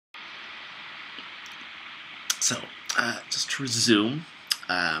So, just to resume,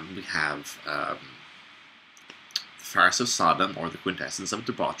 we have Farce of Sodom, or the Quintessence of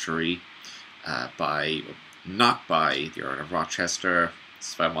Debauchery, not by the Earl of Rochester.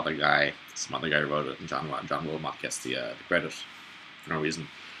 It's by another guy. Some other guy wrote it, and John Wilmot gets the credit for no reason.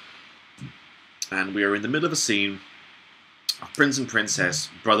 And we are in the middle of a scene of prince and princess,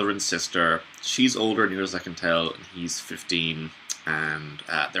 brother and sister. She's older, near as I can tell, and he's 15, and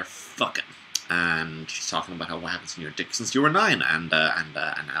they're fucking. And she's talking about how what happens in your dick since you were 9, and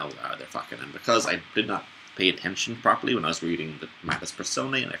now they're fucking. And because I did not pay attention properly when I was reading the Mantis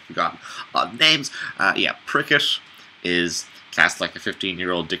Personae, and I forgot names, yeah, Prickett is cast like a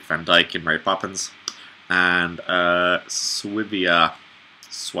 15-year-old Dick Van Dyke in Mary Poppins, and Swivia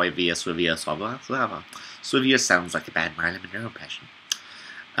sounds like a bad Marilyn Monroe impression.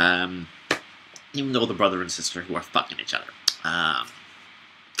 Even though the brother and sister who are fucking each other.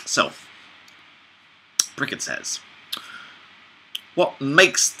 So, Prickett says, "What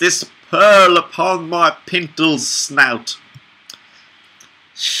makes this pearl upon my pintal's snout?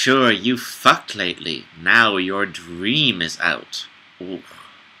 Sure, you fucked lately. Now your dream is out." Ooh.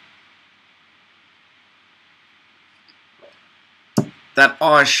 "That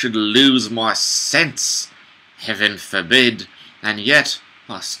I should lose my sense, heaven forbid, and yet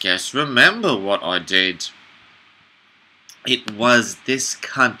I scarce remember what I did. It was this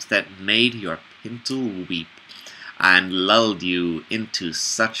cunt that made your pintle weep, and lulled you into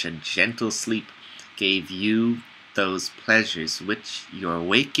such a gentle sleep, gave you those pleasures which your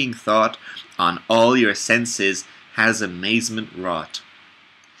waking thought on all your senses has amazement wrought.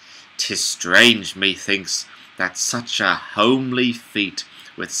 'Tis strange, methinks, that such a homely feat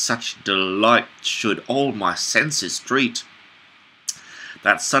with such delight should all my senses treat,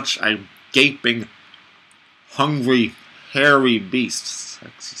 that such a gaping, hungry, hairy beast,"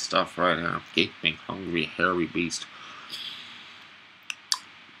 sexy stuff right now, gaping, hungry, hairy beast,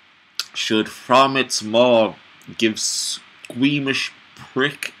 "should from its maw give squeamish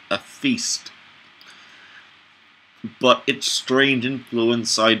prick a feast. But its strange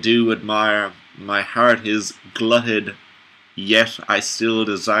influence I do admire, my heart is glutted, yet I still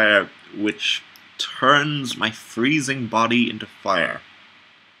desire, which turns my freezing body into fire."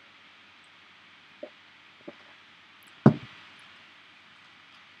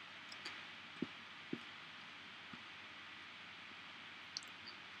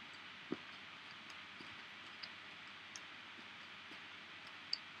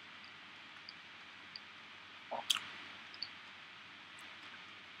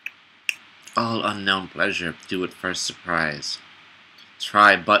 All unknown pleasure do at first surprise.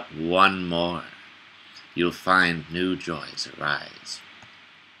 Try but one more, you'll find new joys arise.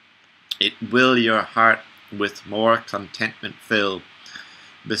 It will your heart with more contentment fill.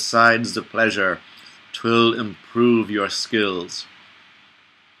 Besides the pleasure, 'twill improve your skills.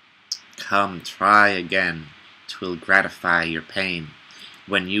 Come, try again, 'twill gratify your pain,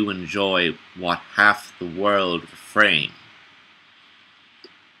 when you enjoy what half the world refrain.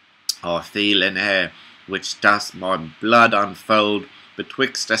 Or feel an air which doth my blood unfold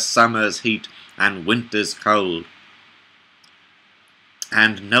betwixt a summer's heat and winter's cold.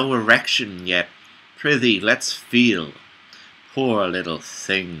 And no erection yet, prithee let's feel. Poor little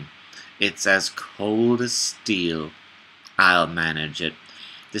thing, it's as cold as steel. I'll manage it,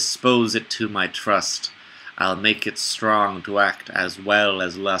 dispose it to my trust. I'll make it strong to act as well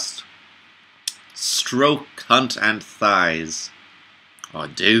as lust. Stroke cunt and thighs, or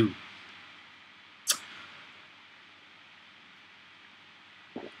do.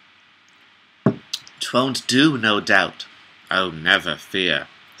 'Twon't do, no doubt. Oh, never fear.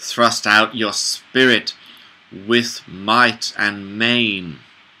 Thrust out your spirit with might and main."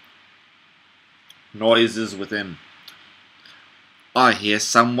 Noises within. "I hear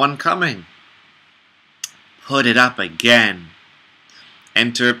someone coming." "Put it up again."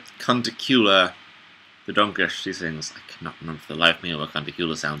 Enter Conticula, the drunkard. She sings. I cannot remember for the life of me what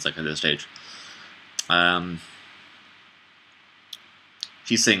Conticula sounds like at this stage.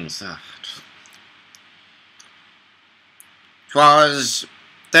 She sings. 'Twas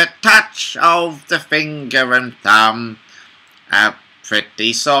the touch of the finger and thumb, a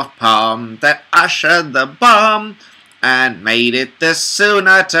pretty soft palm, that ushered the bomb, and made it the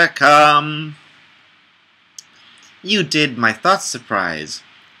sooner to come. You did my thoughts surprise.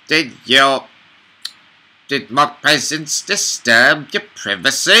 Did my presence disturb your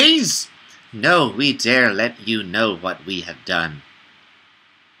privacies? No, we dare let you know what we have done.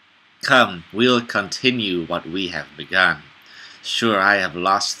 Come, we'll continue what we have begun. Sure, I have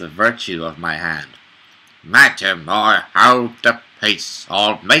lost the virtue of my hand. Madam, I hold the peace,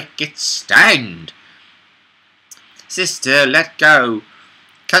 I'll make it stand. Sister, let go.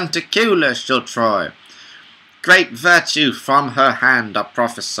 Canticula shall try. Great virtue from her hand I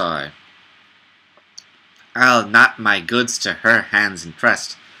prophesy. I'll not my goods to her hands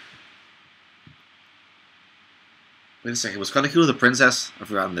entrust. Wait a second, was Canticula the princess? I've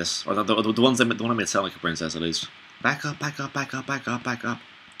forgotten this. Or the one I made sound like a princess, at least. Back up, back up, back up, back up, back up.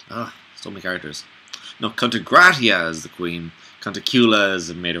 Ugh, so many characters. No, Cantigratia is the queen. Canticula is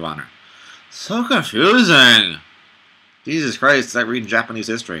the maid of honor. So confusing! Jesus Christ, it's like reading Japanese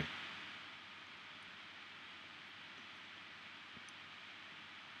history.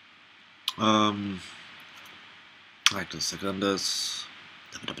 Right, a second. Scrolling,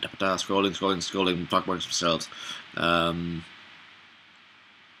 talk amongst themselves.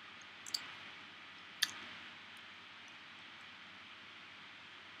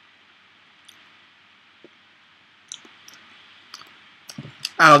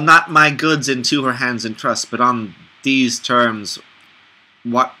 I'll not my goods into her hands entrust, but on these terms,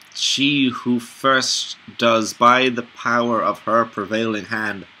 what she who first does by the power of her prevailing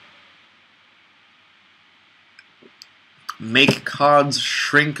hand make cods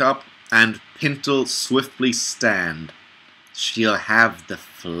shrink up and pintle swiftly stand, she'll have the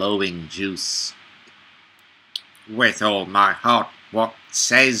flowing juice. With all my heart, what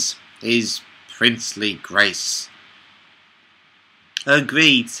says is princely grace.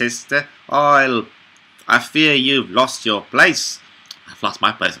 Agreed, sister. I fear you've lost your place. I've lost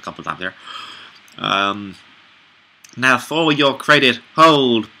my place a couple of times there. Now for your credit,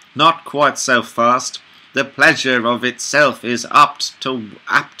 hold, not quite so fast. The pleasure of itself is apt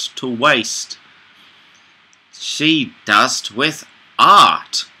to waste. She does with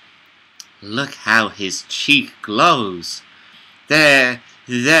art. Look how his cheek glows. There,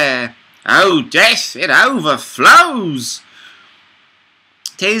 oh death, it overflows.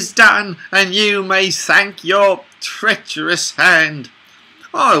 'Tis done, and you may thank your treacherous hand.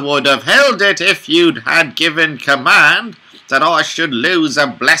 I would have held it if you'd had given command that I should lose a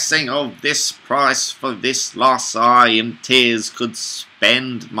blessing of this price, for this loss I in tears could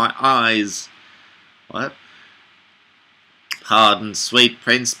spend my eyes. What? Pardon, sweet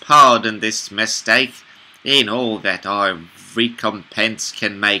prince, pardon this mistake, in all that I recompense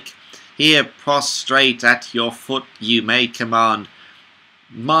can make. Here prostrate at your foot you may command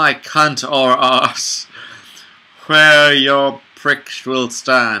my cunt or arse, where your pricks will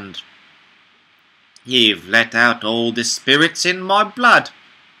stand. You've let out all the spirits in my blood.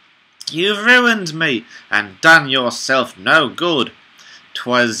 You've ruined me, and done yourself no good.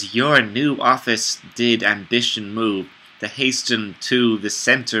 'Twas your new office did ambition move, to hasten to the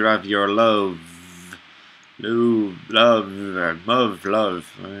centre of your love. Love.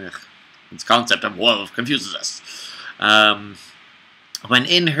 This concept of love confuses us. When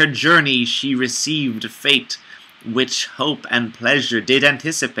in her journey she received fate, which hope and pleasure did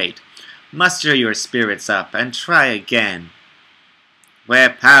anticipate, muster your spirits up, and try again.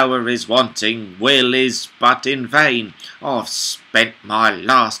 Where power is wanting, will is but in vain. I've spent my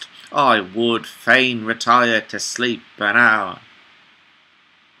last, I would fain retire to sleep an hour.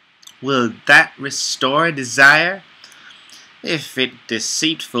 Will that restore desire? If it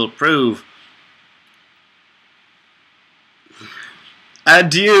deceitful prove,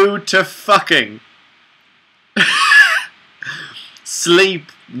 adieu to fucking.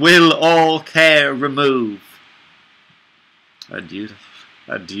 Sleep will all care remove.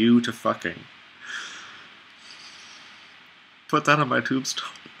 Adieu to fucking. Put that on my tombstone.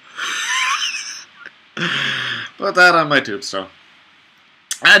 Put that on my tombstone.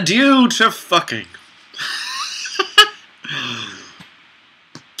 Adieu to fucking.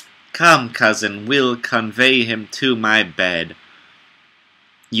 Come, cousin, we'll convey him to my bed.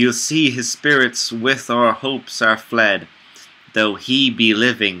 You'll see his spirits with our hopes are fled. Though he be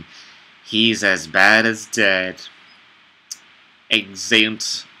living, he's as bad as dead.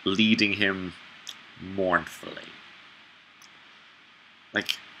 Exeunt leading him mournfully.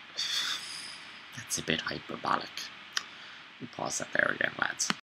 Like, that's a bit hyperbolic. We'll pause that there again, lads.